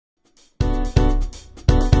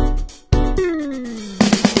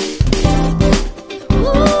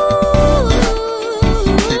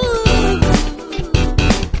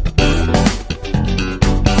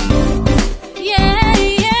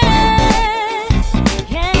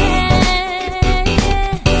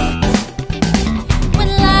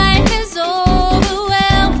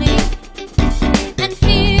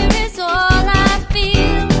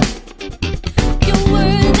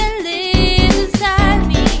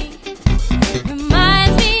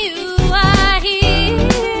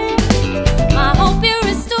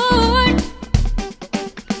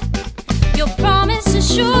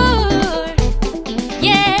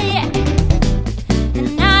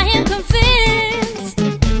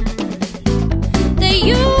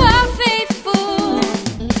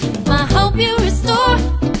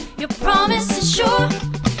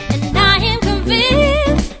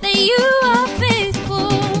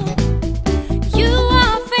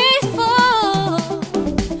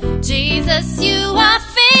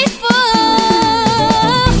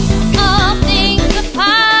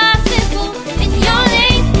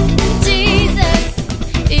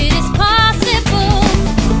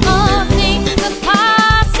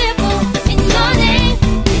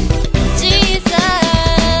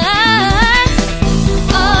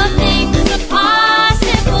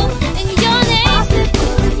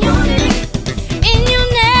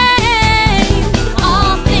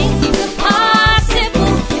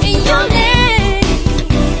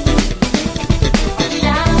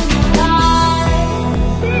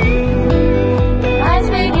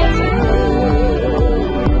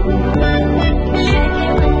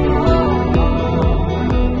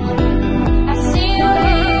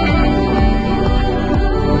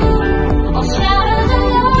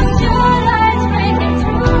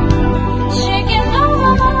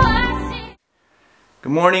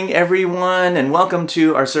Good morning, everyone, and welcome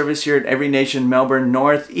to our service here at Every Nation Melbourne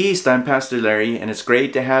Northeast. I'm Pastor Larry, and it's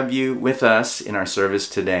great to have you with us in our service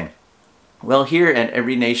today. Well, here at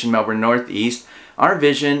Every Nation Melbourne Northeast, our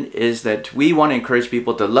vision is that we want to encourage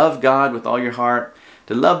people to love God with all your heart,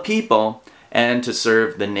 to love people, and to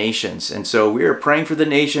serve the nations. And so we are praying for the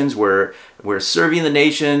nations, we're serving the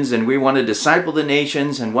nations, and we want to disciple the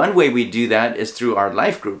nations. And one way we do that is through our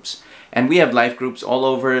life groups. And we have life groups all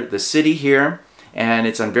over the city here, and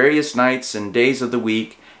it's on various nights and days of the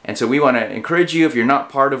week. And so we want to encourage you, if you're not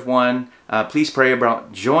part of one, please pray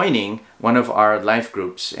about joining one of our life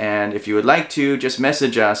groups. And if you would like to, just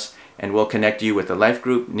message us and we'll connect you with a life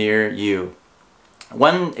group near you.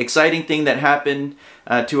 One exciting thing that happened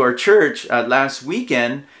to our church last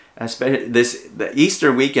weekend, the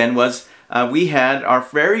Easter weekend, was we had our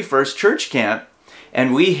very first church camp,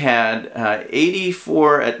 and we had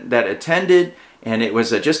 84 that attended, and it was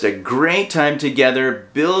just a great time together,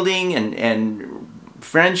 building and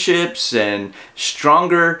friendships and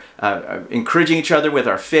stronger, encouraging each other with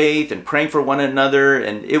our faith and praying for one another.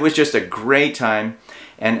 And it was just a great time.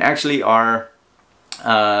 And actually our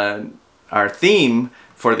theme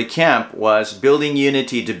for the camp was building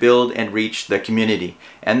unity to build and reach the community.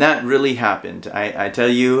 And that really happened. I tell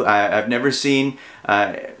you, I've never seen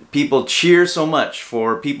people cheer so much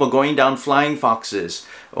for people going down flying foxes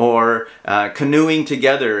or canoeing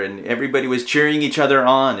together, and everybody was cheering each other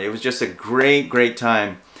on. It was just a great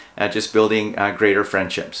time at just building greater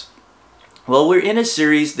friendships. Well, we're in a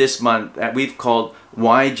series this month that we've called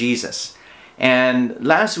Why Jesus? And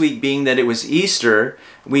last week, being that it was Easter,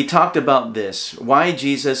 we talked about this: why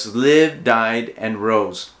Jesus lived, died, and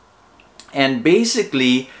rose. And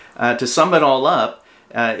basically, to sum it all up,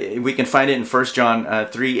 we can find it in 1 John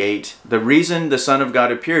 3:8. The reason the Son of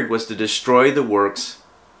God appeared was to destroy the works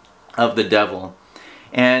of the devil.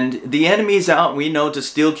 And the enemy is out, we know, to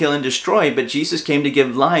steal, kill, and destroy, but Jesus came to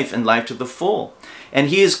give life, and life to the full. And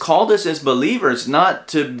He has called us as believers not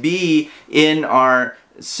to be in our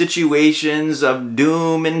situations of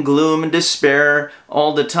doom and gloom and despair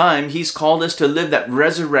all the time. He's called us to live that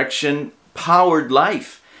resurrection-powered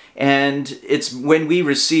life. And it's when we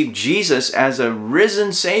receive Jesus as a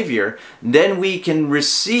risen Savior, then we can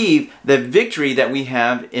receive the victory that we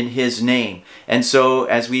have in His name. And so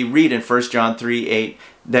as we read in 1 John 3:8,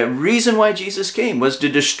 the reason why Jesus came was to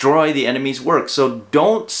destroy the enemy's work. So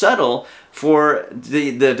don't settle for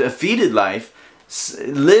the defeated life.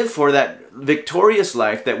 Live for that victorious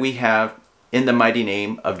life that we have in the mighty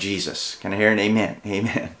name of Jesus. Can I hear an amen?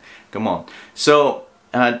 Amen. Come on. So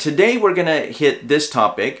today we're going to hit this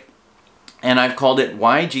topic, and I've called it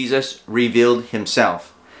Why Jesus Revealed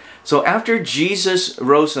Himself. So after Jesus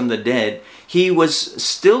rose from the dead, He was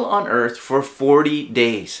still on earth for 40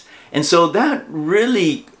 days. And so that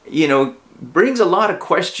really, brings a lot of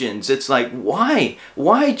questions. It's like, why?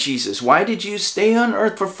 Why, Jesus? Why did you stay on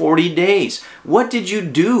earth for 40 days? What did you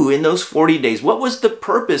do in those 40 days? What was the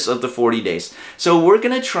purpose of the 40 days? So we're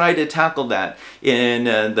going to try to tackle that in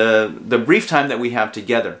the brief time that we have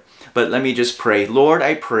together. But let me just pray. Lord,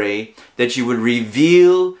 I pray that you would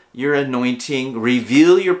reveal your anointing,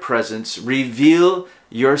 reveal your presence, reveal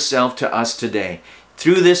yourself to us today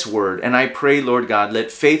through this word. And I pray, Lord God, let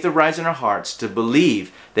faith arise in our hearts to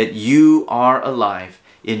believe that you are alive.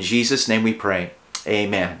 In Jesus' name we pray.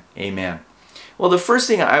 Amen. Amen. Well, the first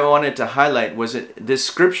thing I wanted to highlight was this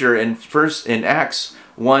scripture in Acts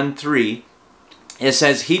 1:3. It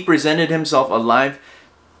says, He presented Himself alive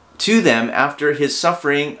to them after His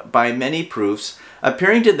suffering by many proofs,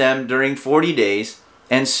 appearing to them during 40 days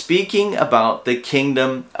and speaking about the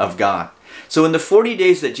kingdom of God. So in the 40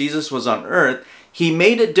 days that Jesus was on earth, He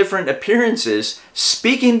made different appearances,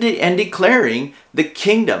 speaking and declaring the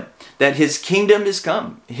kingdom, that His kingdom is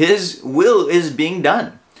come. His will is being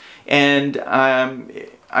done. And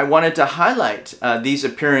I wanted to highlight these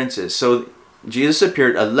appearances. So Jesus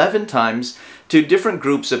appeared 11 times to different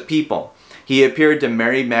groups of people. He appeared to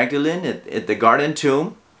Mary Magdalene at the garden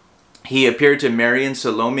tomb. He appeared to Mary and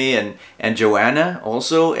Salome and Joanna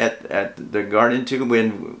also at the garden tomb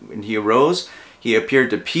when He arose. He appeared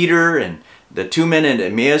to Peter and the two men in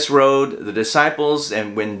Emmaus Road, the disciples,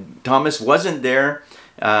 and when Thomas wasn't there,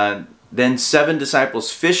 then 7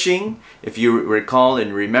 disciples fishing. If you recall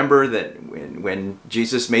and remember that when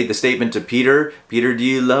Jesus made the statement to Peter, Peter, do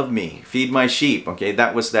you love me? Feed my sheep. Okay,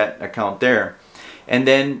 that was that account there. And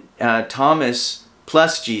then Thomas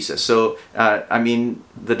plus Jesus. So,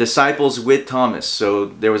 the disciples with Thomas. So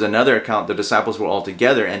there was another account, the disciples were all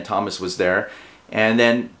together and Thomas was there. And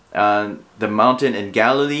then the mountain in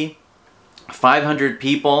Galilee, 500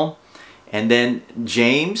 people. And then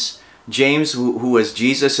James, who was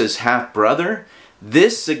Jesus's half-brother,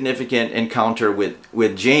 this significant encounter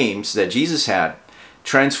with James that Jesus had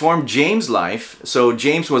transformed James' life. So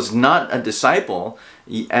James was not a disciple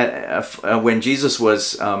when Jesus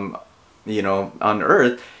was, on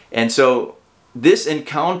earth. And so this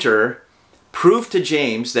encounter proved to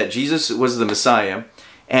James that Jesus was the Messiah,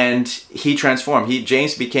 and he transformed.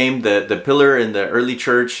 James became the pillar in the early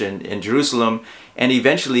church in Jerusalem, and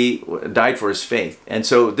eventually died for his faith. And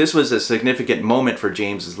so this was a significant moment for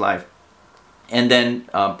James's life. And then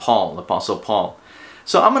Paul, Apostle Paul.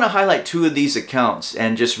 So I'm going to highlight two of these accounts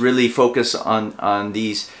and just really focus on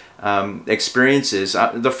these experiences.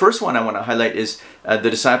 The first one I want to highlight is the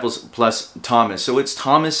disciples plus Thomas. So it's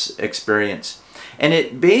Thomas' experience. And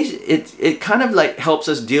it kind of like helps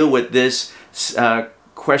us deal with this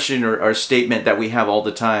question or statement that we have all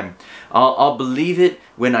the time. I'll believe it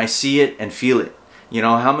when I see it and feel it. You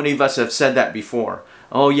know, how many of us have said that before?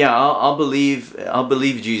 Oh yeah, I'll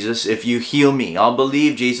believe Jesus if you heal me. I'll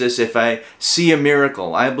believe Jesus if I see a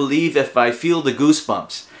miracle. I believe if I feel the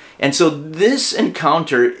goosebumps. And so this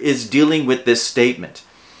encounter is dealing with this statement.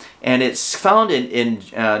 And it's found in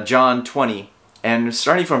John 20, and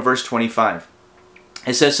starting from verse 25.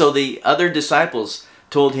 It says, so the other disciples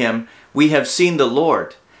told him, we have seen the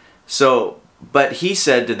Lord. But he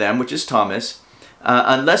said to them, which is Thomas,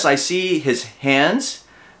 unless I see his hands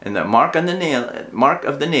and the mark of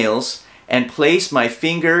the nails, and place my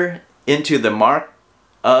finger into the mark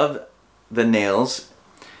of the nails,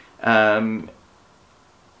 and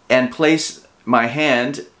place my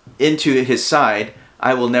hand into his side,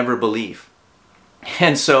 I will never believe.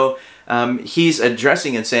 And so he's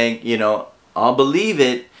addressing and saying, you know, I'll believe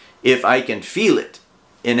it if I can feel it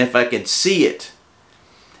and if I can see it.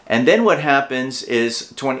 And then what happens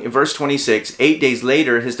is, verse 26, 8 days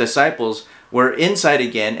later, his disciples were inside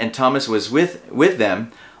again, and Thomas was with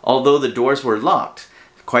them, although the doors were locked.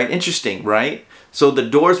 Quite interesting, right? So the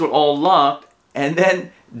doors were all locked, and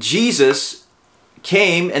then Jesus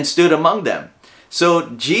came and stood among them. So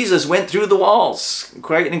Jesus went through the walls.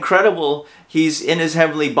 Quite incredible. He's in his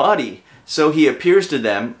heavenly body. So he appears to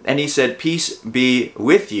them, and he said, peace be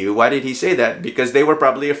with you. Why did he say that? Because they were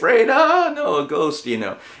probably afraid. Oh, no, a ghost, you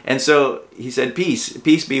know. And so he said, peace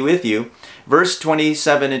be with you. Verse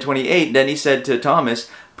 27 and 28, then he said to Thomas,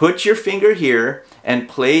 put your finger here and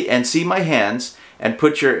see my hands, and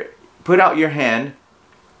put out your hand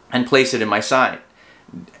and place it in my side.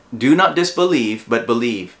 Do not disbelieve, but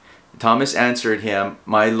believe. Thomas answered him,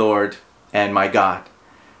 my Lord and my God.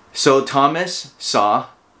 So Thomas saw,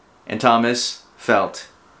 and Thomas felt,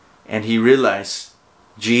 and he realized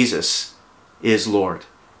Jesus is Lord.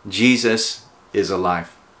 Jesus is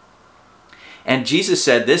alive. And Jesus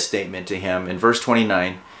said this statement to him in verse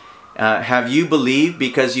 29, have you believed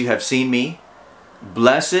because you have seen me?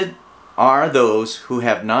 Blessed are those who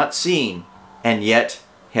have not seen and yet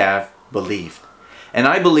have believed. And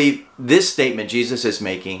I believe this statement Jesus is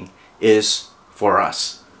making is for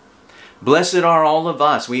us. Blessed are all of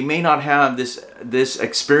us. We may not have this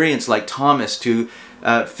experience like Thomas to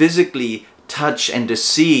physically touch and to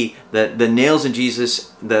see the nails in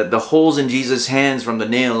Jesus, the holes in Jesus' hands from the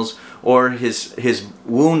nails, or his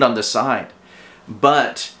wound on the side.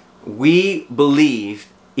 But we believe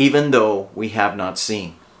even though we have not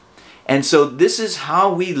seen. And so this is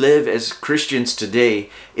how we live as Christians today,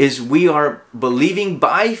 is we are believing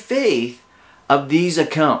by faith of these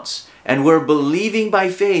accounts. And we're believing by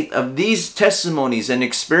faith of these testimonies and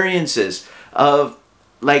experiences of,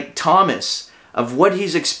 like Thomas, of what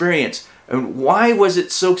he's experienced. And why was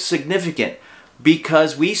it so significant?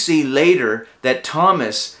 Because we see later that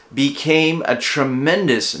Thomas became a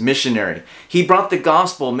tremendous missionary. He brought the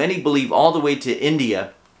gospel, many believe, all the way to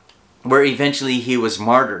India, where eventually he was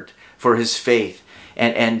martyred for his faith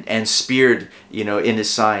and speared, in his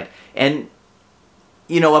side. And,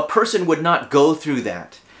 a person would not go through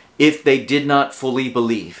that if they did not fully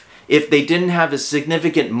believe. If they didn't have a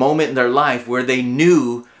significant moment in their life where they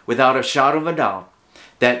knew without a shadow of a doubt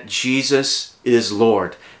that Jesus is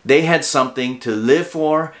Lord. They had something to live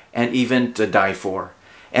for and even to die for.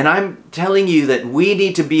 And I'm telling you that we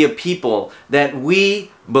need to be a people that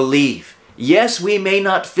we believe. Yes, we may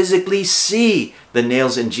not physically see the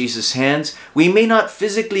nails in Jesus' hands. We may not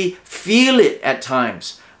physically feel it at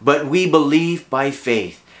times, but we believe by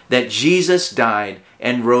faith that Jesus died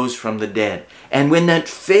and rose from the dead. And when that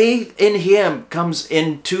faith in Him comes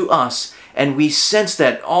into us, and we sense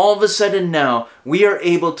that all of a sudden now we are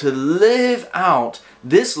able to live out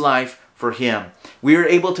this life for Him. We are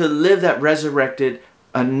able to live that resurrected,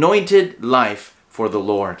 anointed life for the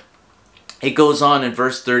Lord. It goes on in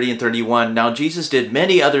verse 30 and 31. Now Jesus did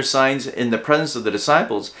many other signs in the presence of the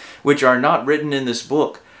disciples, which are not written in this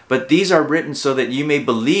book. but these are written so that you may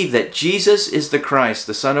believe that Jesus is the Christ,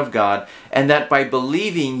 the Son of God, and that by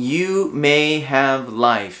believing you may have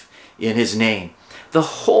life in his name. The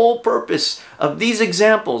whole purpose of these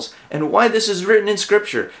examples and why this is written in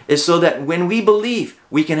Scripture is so that when we believe,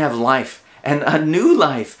 we can have life, and a new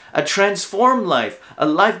life, a transformed life, a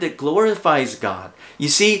life that glorifies God. You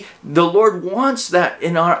see, the Lord wants that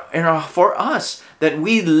for us, that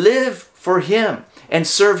we live for him and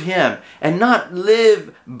serve him, and not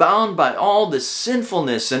live bound by all the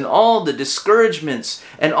sinfulness and all the discouragements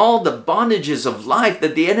and all the bondages of life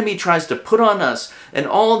that the enemy tries to put on us, and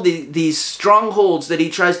all these strongholds that he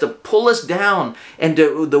tries to pull us down, and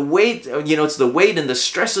the weight, it's the weight and the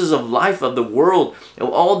stresses of life, of the world,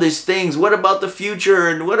 all these things. What about the future?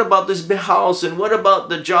 And what about this house? And what about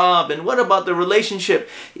the job? And what about the relationship?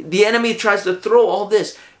 The enemy tries to throw all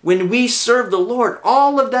this. When we serve the Lord,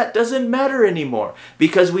 all of that doesn't matter anymore,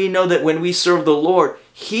 because we know that when we serve the Lord,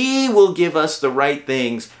 he will give us the right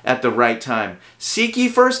things at the right time. Seek ye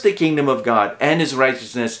first the kingdom of God and his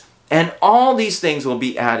righteousness, and all these things will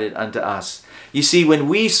be added unto us. You see, when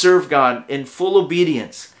we serve God in full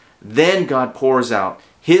obedience, then God pours out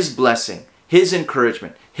his blessing, his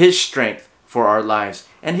encouragement, his strength for our lives,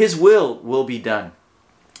 and his will be done.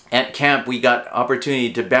 At camp, we got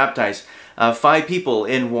opportunity to baptize 5 people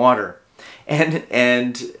in water, and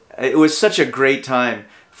it was such a great time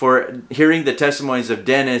for hearing the testimonies of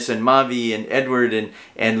Dennis and Mavi and Edward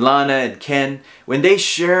and Lana and Ken, when they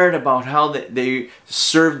shared about how they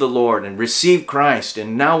served the Lord and received Christ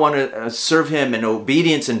and now want to serve him in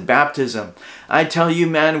obedience and baptism. I tell you,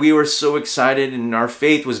 man, we were so excited, and our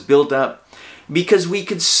faith was built up because we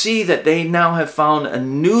could see that they now have found a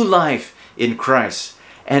new life in Christ.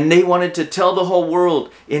 And they wanted to tell the whole world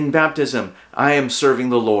in baptism, I am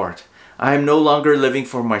serving the Lord. I am no longer living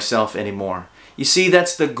for myself anymore. You see,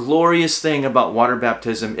 that's the glorious thing about water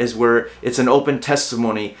baptism, is where it's an open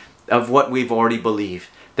testimony of what we've already believed,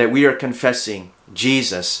 that we are confessing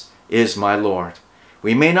Jesus is my Lord.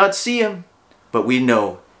 We may not see him, but we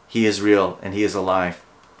know he is real and he is alive.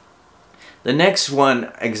 The next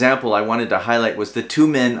example I wanted to highlight was the 2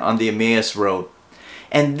 men on the Emmaus Road.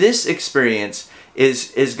 And this experience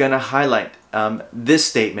is going to highlight this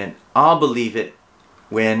statement: I'll believe it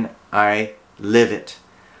when I live it.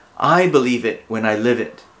 I believe it when I live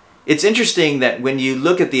it. It's interesting that when you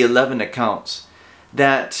look at the 11 accounts,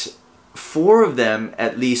 that 4 of them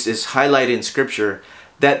at least is highlighted in Scripture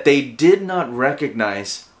that they did not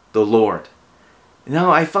recognize the Lord.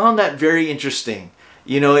 Now, I found that very interesting.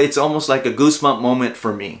 It's almost like a goosebump moment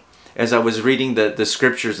for me as I was reading the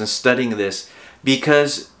Scriptures and studying this,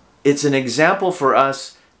 because it's an example for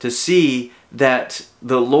us to see that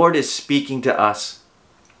the Lord is speaking to us,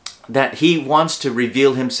 that he wants to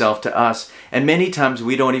reveal himself to us, and many times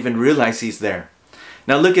we don't even realize he's there.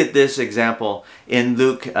 Now look at this example in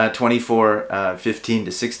Luke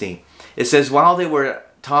 24:15-16. It says, while they were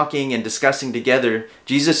talking and discussing together,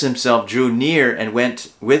 Jesus himself drew near and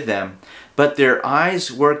went with them, but their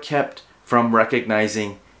eyes were kept from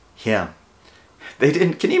recognizing him. They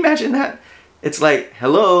didn't. Can you imagine that? It's like,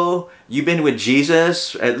 hello, you've been with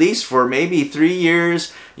Jesus at least for maybe 3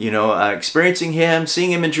 years, experiencing him,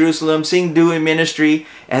 seeing him in Jerusalem, doing ministry,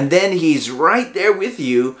 and then he's right there with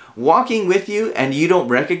you, walking with you, and you don't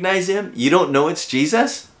recognize him? You don't know it's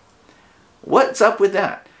Jesus? What's up with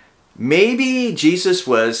that? Maybe Jesus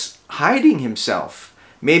was hiding himself.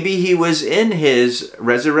 Maybe he was in his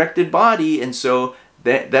resurrected body, and so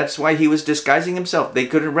that's why he was disguising himself. They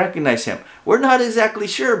couldn't recognize him. We're not exactly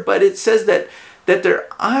sure, but it says that their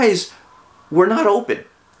eyes were not open.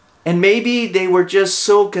 And maybe they were just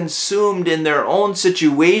so consumed in their own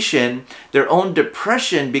situation, their own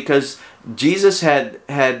depression, because Jesus had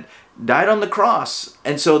died on the cross.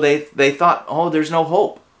 And so they thought, oh, there's no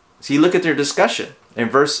hope. See, look at their discussion in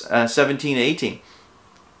verse 17 and 18.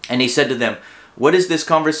 And he said to them, what is this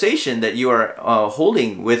conversation that you are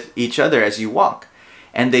holding with each other as you walk?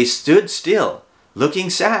 And they stood still, looking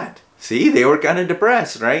sad. See, they were kind of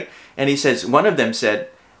depressed, right? And he says, one of them said,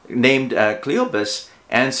 named Cleopas,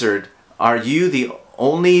 answered, are you the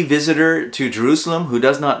only visitor to Jerusalem who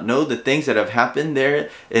does not know the things that have happened there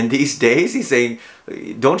in these days? He's saying,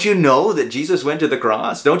 don't you know that Jesus went to the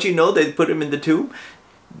cross? Don't you know they put him in the tomb?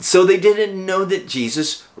 So they didn't know that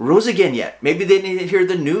Jesus rose again yet. Maybe they didn't hear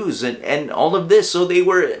the news and all of this. So they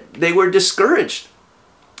were discouraged.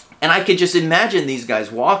 And I could just imagine these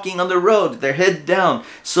guys walking on the road, their head down,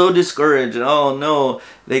 so discouraged. Oh no,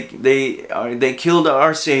 they killed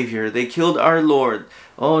our Savior. They killed our Lord.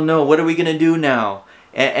 Oh no, what are we going to do now?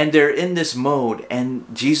 And they're in this mode. And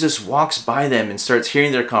Jesus walks by them and starts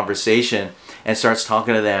hearing their conversation and starts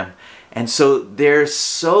talking to them. And so they're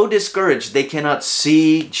so discouraged they cannot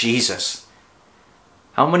see Jesus.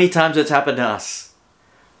 How many times that's happened to us?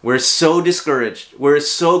 We're so discouraged. We're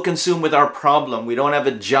so consumed with our problem. We don't have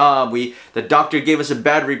a job. The doctor gave us a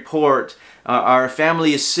bad report. Our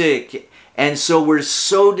family is sick. And so we're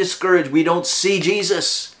so discouraged. We don't see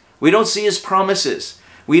Jesus. We don't see his promises.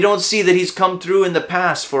 We don't see that he's come through in the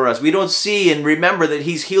past for us. We don't see and remember that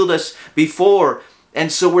he's healed us before.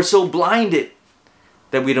 And so we're so blinded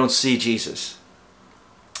that we don't see Jesus.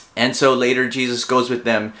 And so later Jesus goes with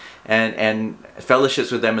them and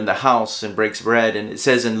fellowships with them in the house and breaks bread. And it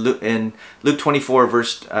says in Luke 24,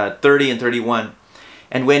 verse 30 and 31,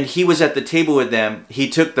 "And when he was at the table with them, he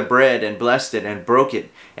took the bread and blessed it and broke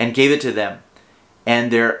it and gave it to them.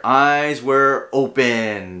 And their eyes were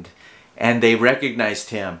opened and they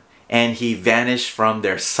recognized him, and he vanished from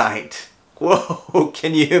their sight." Whoa,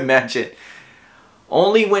 can you imagine?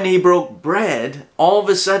 Only when he broke bread, all of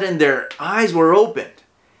a sudden their eyes were opened.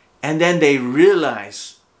 And then they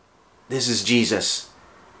realized, this is Jesus.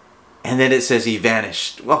 And then it says he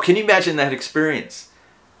vanished. Well, can you imagine that experience?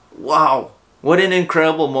 Wow, what an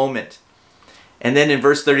incredible moment. And then in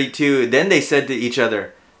verse 32, then they said to each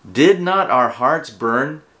other, "Did not our hearts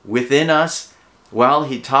burn within us while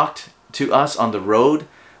he talked to us on the road,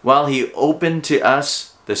 while he opened to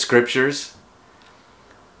us the scriptures?"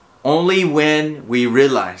 Only when we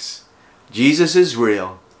realize Jesus is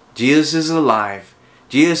real, Jesus is alive,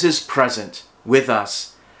 Jesus is present with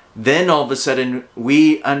us, then all of a sudden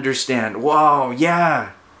we understand, wow, yeah,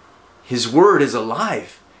 his word is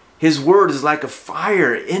alive. His word is like a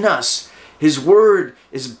fire in us. His word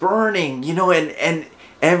is burning, you know,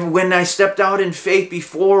 and when I stepped out in faith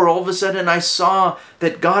before, all of a sudden I saw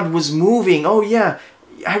that God was moving. Oh yeah,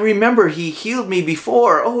 I remember he healed me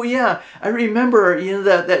before. Oh yeah, I remember, you know,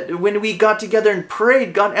 that when we got together and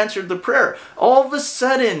prayed, God answered the prayer. All of a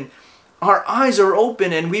sudden, our eyes are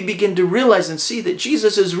open and we begin to realize and see that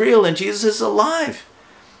Jesus is real and Jesus is alive.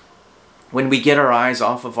 When we get our eyes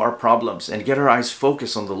off of our problems and get our eyes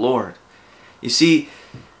focused on the Lord. You see,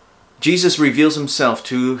 Jesus reveals himself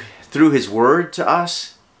through his word to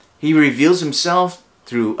us. He reveals himself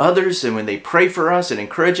through others, and when they pray for us and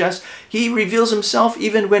encourage us, he reveals himself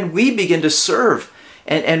even when we begin to serve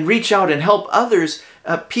and reach out and help others.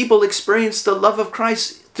 People experience the love of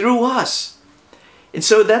Christ through us. And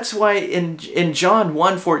so that's why in John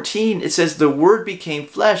 1:14 it says, "The Word became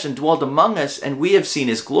flesh and dwelt among us, and we have seen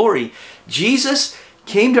his glory." Jesus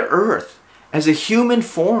came to earth as a human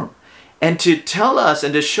form and to tell us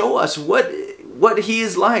and to show us what he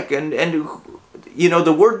is like. And you know,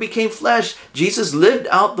 the Word became flesh. Jesus lived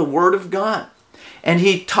out the Word of God. And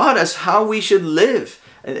he taught us how we should live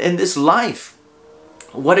in this life.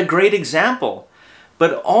 What a great example.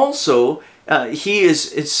 But also, he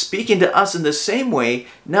is speaking to us in the same way.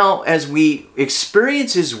 Now, as we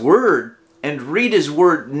experience his word and read his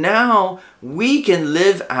word, now we can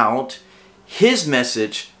live out his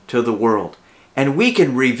message to the world. And we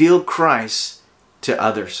can reveal Christ to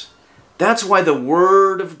others. That's why the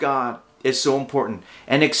word of God is so important.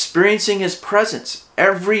 And experiencing his presence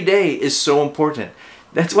every day is so important.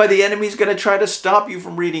 That's why the enemy is going to try to stop you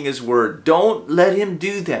from reading his word. Don't let him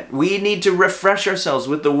do that. We need to refresh ourselves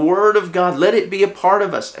with the word of God. Let it be a part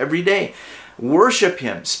of us every day. Worship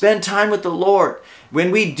him. Spend time with the Lord.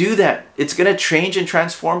 When we do that, it's going to change and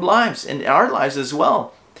transform lives, and our lives as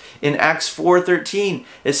well. In Acts 4:13,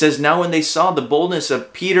 it says, "Now when they saw the boldness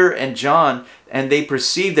of Peter and John, and they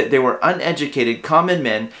perceived that they were uneducated, common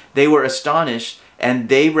men, they were astonished, and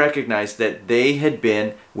they recognized that they had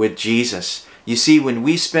been with Jesus." You see, when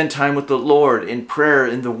we spend time with the Lord in prayer,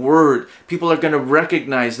 in the Word, people are going to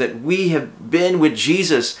recognize that we have been with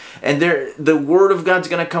Jesus, and the Word of God's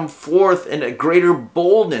going to come forth in a greater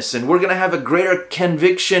boldness, and we're going to have a greater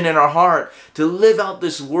conviction in our heart to live out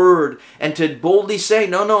this Word and to boldly say,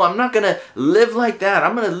 no, I'm not going to live like that.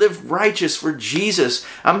 I'm going to live righteous for Jesus.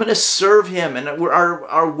 I'm going to serve him, and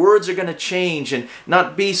our words are going to change and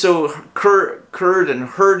not be so curt and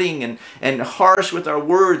hurting and harsh with our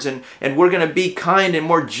words, and we're going to be kind and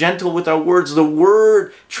more gentle with our words. The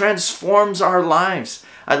word transforms our lives.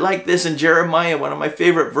 I like this in Jeremiah, one of my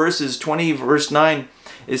favorite verses, 20 verse 9.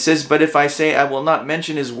 It says, "But if I say I will not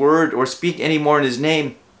mention his word or speak any more in his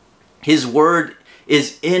name, his word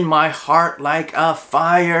is in my heart like a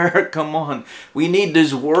fire." Come on. We need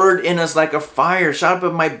this word in us like a fire. Shut up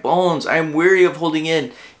in my bones. I am weary of holding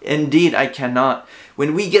in. Indeed, I cannot.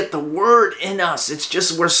 When we get the Word in us, it's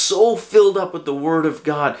just, we're so filled up with the Word of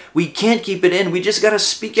God. We can't keep it in. We just got to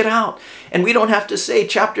speak it out. And we don't have to say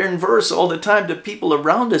chapter and verse all the time to people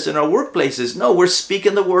around us in our workplaces. No, we're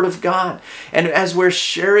speaking the Word of God. And as we're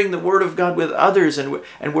sharing the Word of God with others, and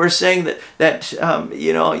we're saying that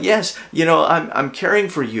yes, I'm caring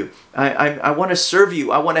for you. I want to serve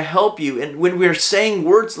you. I want to help you. And when we're saying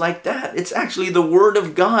words like that, it's actually the Word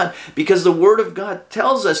of God, because the Word of God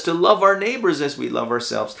tells us to love our neighbors as we love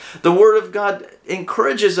ourselves. The Word of God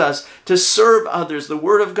encourages us to serve others. The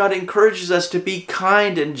Word of God encourages us to be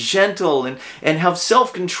kind and gentle and have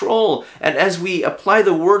self-control. And as we apply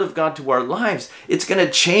the Word of God to our lives, it's going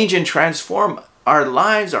to change and transform our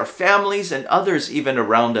lives, our families, and others even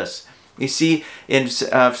around us. You see, in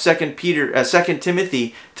 2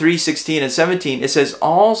 Timothy 3:16 and 17, it says,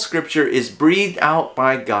 all Scripture is breathed out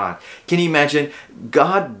by God. Can you imagine?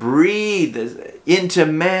 God breathed into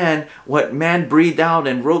man what man breathed out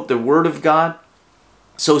and wrote the Word of God.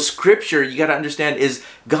 So Scripture, you got to understand, is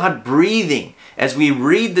God breathing. As we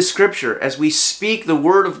read the Scripture, as we speak the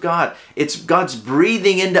Word of God, it's God's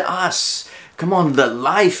breathing into us. Come on, the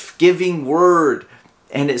life-giving Word.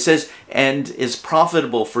 And it says, and is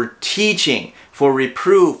profitable for teaching, for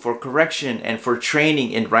reproof, for correction, and for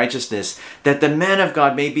training in righteousness, that the man of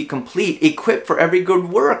God may be complete, equipped for every good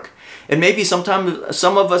work. And maybe sometimes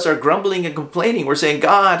some of us are grumbling and complaining. We're saying,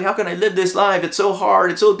 God, how can I live this life? It's so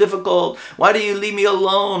hard. It's so difficult. Why do you leave me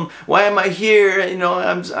alone? Why am I here?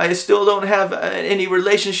 I still don't have any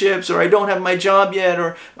relationships, or I don't have my job yet,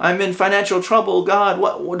 or I'm in financial trouble. God,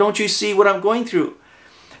 don't you see what I'm going through?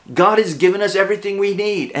 God has given us everything we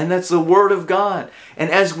need, and that's the Word of God. And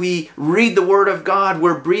as we read the Word of God,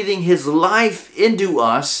 we're breathing His life into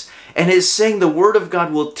us, and it's saying the Word of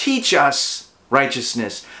God will teach us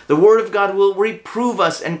righteousness. The Word of God will reprove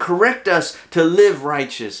us and correct us to live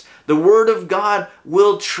righteous. The Word of God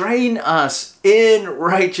will train us in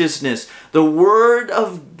righteousness. The Word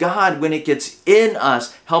of God, when it gets in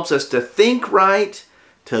us, helps us to think right,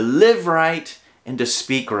 to live right, and to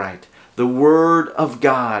speak right. The Word of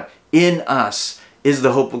God in us is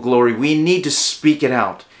the hope of glory. We need to speak it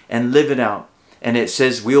out and live it out. And it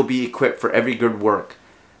says we'll be equipped for every good work.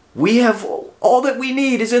 We have all that we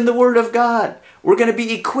need is in the Word of God. We're going to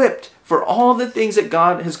be equipped for all the things that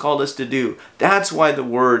God has called us to do. That's why the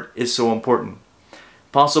Word is so important.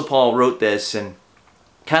 Apostle Paul wrote this and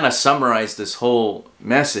kind of summarized this whole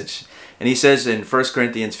message. And he says in 1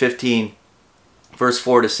 Corinthians 15, verse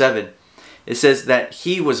 4 to 7, it says that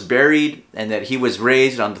he was buried and that he was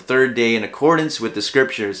raised on the third day in accordance with the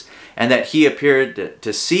Scriptures, and that he appeared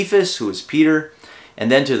to Cephas, who was Peter, and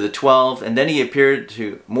then to the 12, and then he appeared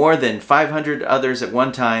to more than 500 others at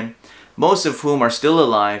one time, most of whom are still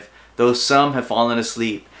alive, though some have fallen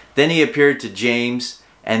asleep. Then he appeared to James,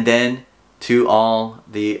 and then to all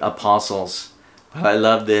the apostles. I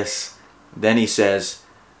love this. Then he says,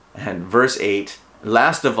 and verse 8,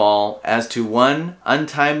 last of all, as to one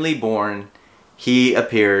untimely born, he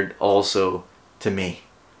appeared also to me.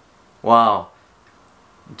 Wow.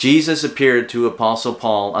 Jesus appeared to Apostle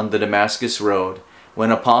Paul on the Damascus Road when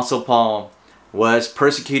Apostle Paul was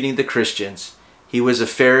persecuting the Christians. He was a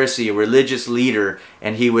Pharisee, a religious leader,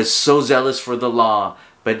 and he was so zealous for the law,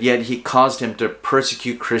 but yet he caused him to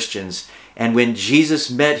persecute Christians. And when Jesus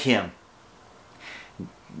met him,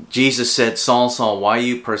 Jesus said, Saul, Saul, why are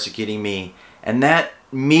you persecuting me? And that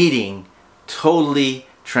meeting totally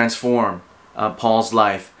transformed Paul's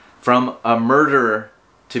life from a murderer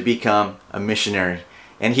to become a missionary.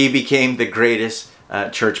 And he became the greatest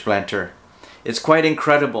church planter. It's quite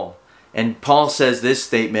incredible. And Paul says this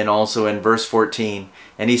statement also in verse 14.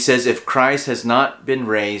 And he says, if Christ has not been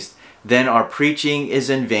raised, then our preaching is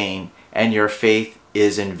in vain and your faith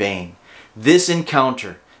is in vain. This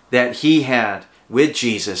encounter that he had with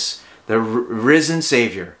Jesus, the risen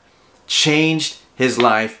Savior, changed his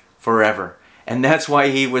life forever. And that's why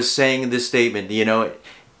he was saying this statement,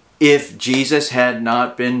 if Jesus had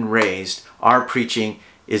not been raised, our preaching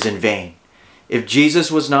is in vain. If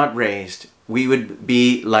Jesus was not raised, we would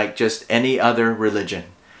be like just any other religion.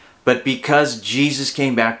 But because Jesus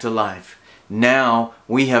came back to life, now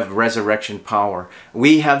we have resurrection power.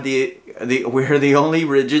 We have we're the only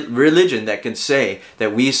religion that can say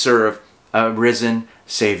that we serve a risen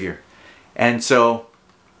Savior. And so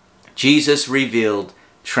Jesus revealed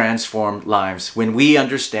transformed lives. When we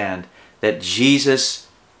understand that Jesus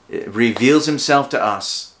reveals himself to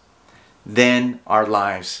us, then our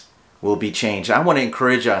lives will be changed. I want to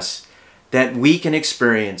encourage us that we can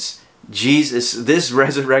experience Jesus, this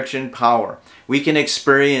resurrection power. We can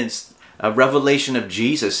experience a revelation of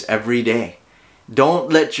Jesus every day.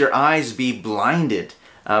 Don't let your eyes be blinded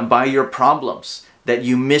by your problems. that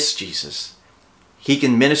you miss Jesus. He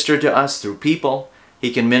can minister to us through people.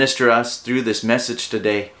 He can minister to us through this message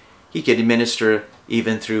today. He can minister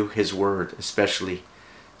even through His Word, especially.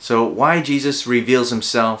 So why Jesus reveals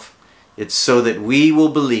Himself? It's so that we will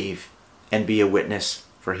believe and be a witness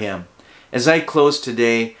for Him. As I close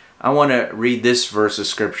today, I want to read this verse of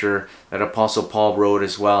Scripture that Apostle Paul wrote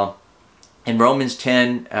as well. In Romans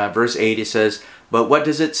 10, verse 8, it says, "But what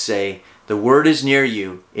does it say? The word is near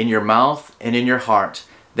you, in your mouth and in your heart.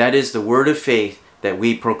 That is the word of faith that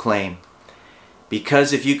we proclaim.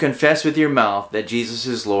 Because if you confess with your mouth that Jesus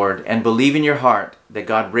is Lord and believe in your heart that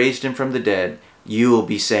God raised Him from the dead, you will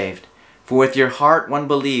be saved. For with your heart one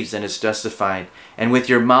believes and is justified, and with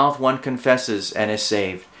your mouth one confesses and is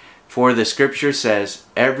saved. For the Scripture says,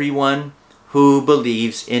 everyone who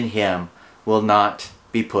believes in Him will not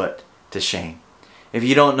be put to shame." If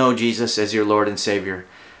you don't know Jesus as your Lord and Savior,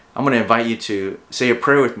 I'm going to invite you to say a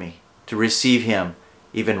prayer with me to receive Him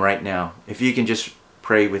even right now. If you can just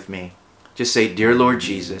pray with me. Just say, "Dear Lord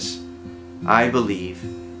Jesus, I believe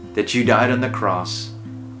that you died on the cross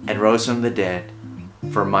and rose from the dead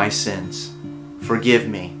for my sins. Forgive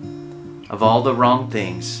me of all the wrong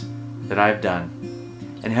things that I've done.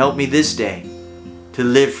 And help me this day to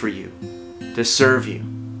live for you, to serve you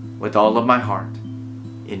with all of my heart.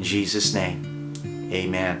 In Jesus' name,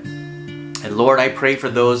 amen." And Lord, I pray for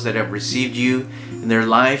those that have received you in their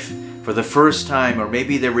life for the first time, or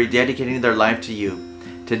maybe they're rededicating their life to you.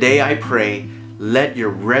 Today I pray, let your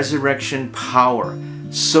resurrection power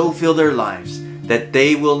so fill their lives that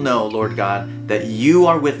they will know, Lord God, that you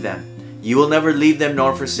are with them. You will never leave them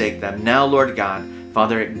nor forsake them. Now, Lord God,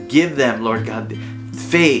 Father, give them, Lord God,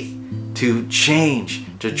 faith to change,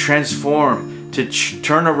 to transform, to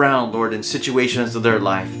turn around, Lord, in situations of their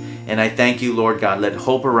life. And I thank you, Lord God, let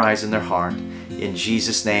hope arise in their heart in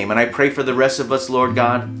Jesus' name. And I pray for the rest of us, Lord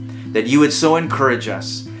God, that you would so encourage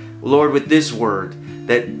us, Lord, with this word,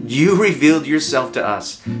 that you revealed yourself to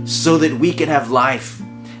us so that we can have life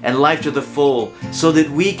and life to the full, so that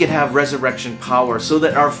we can have resurrection power, so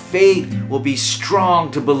that our faith will be strong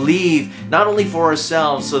to believe, not only for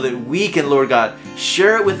ourselves, so that we can, Lord God,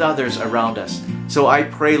 share it with others around us. So I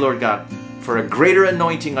pray, Lord God, for a greater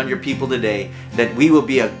anointing on your people today, that we will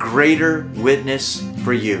be a greater witness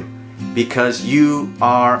for you, because you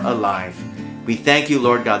are alive. We thank you,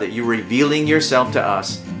 Lord God, that you're revealing yourself to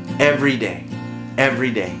us every day,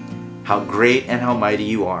 how great and how mighty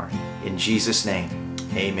you are. In Jesus' name,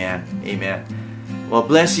 amen. Amen. Well,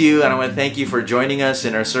 bless you, and I want to thank you for joining us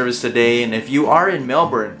in our service today. And if you are in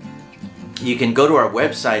Melbourne, you can go to our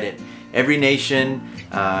website at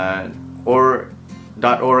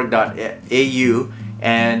everynation.org.au,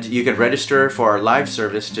 and you can register for our live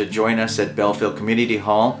service to join us at Belfield Community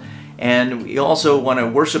Hall. And we also want to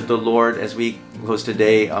worship the Lord as we close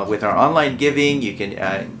today with our online giving. You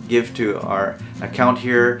can give to our account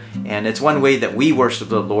here, and it's one way that we worship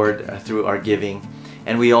the Lord through our giving.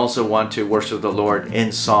 And we also want to worship the Lord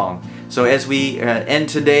in song. So as we end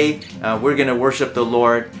today, we're going to worship the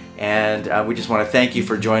Lord, and we just want to thank you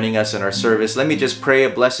for joining us in our service. Let me just pray a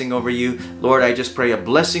blessing over you. Lord, I just pray a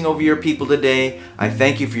blessing over your people today. I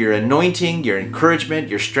thank you for your anointing, your encouragement,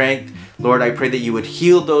 your strength. Lord, I pray that you would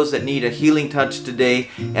heal those that need a healing touch today.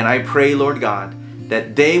 And I pray, Lord God,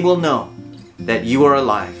 that they will know that you are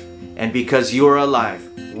alive. And because you are alive,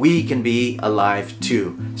 we can be alive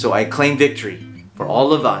too. So I claim victory for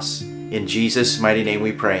all of us. In Jesus' mighty name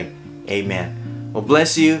we pray. Amen. Well,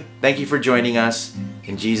 bless you. Thank you for joining us.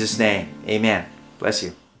 In Jesus' name, amen. Bless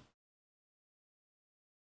you.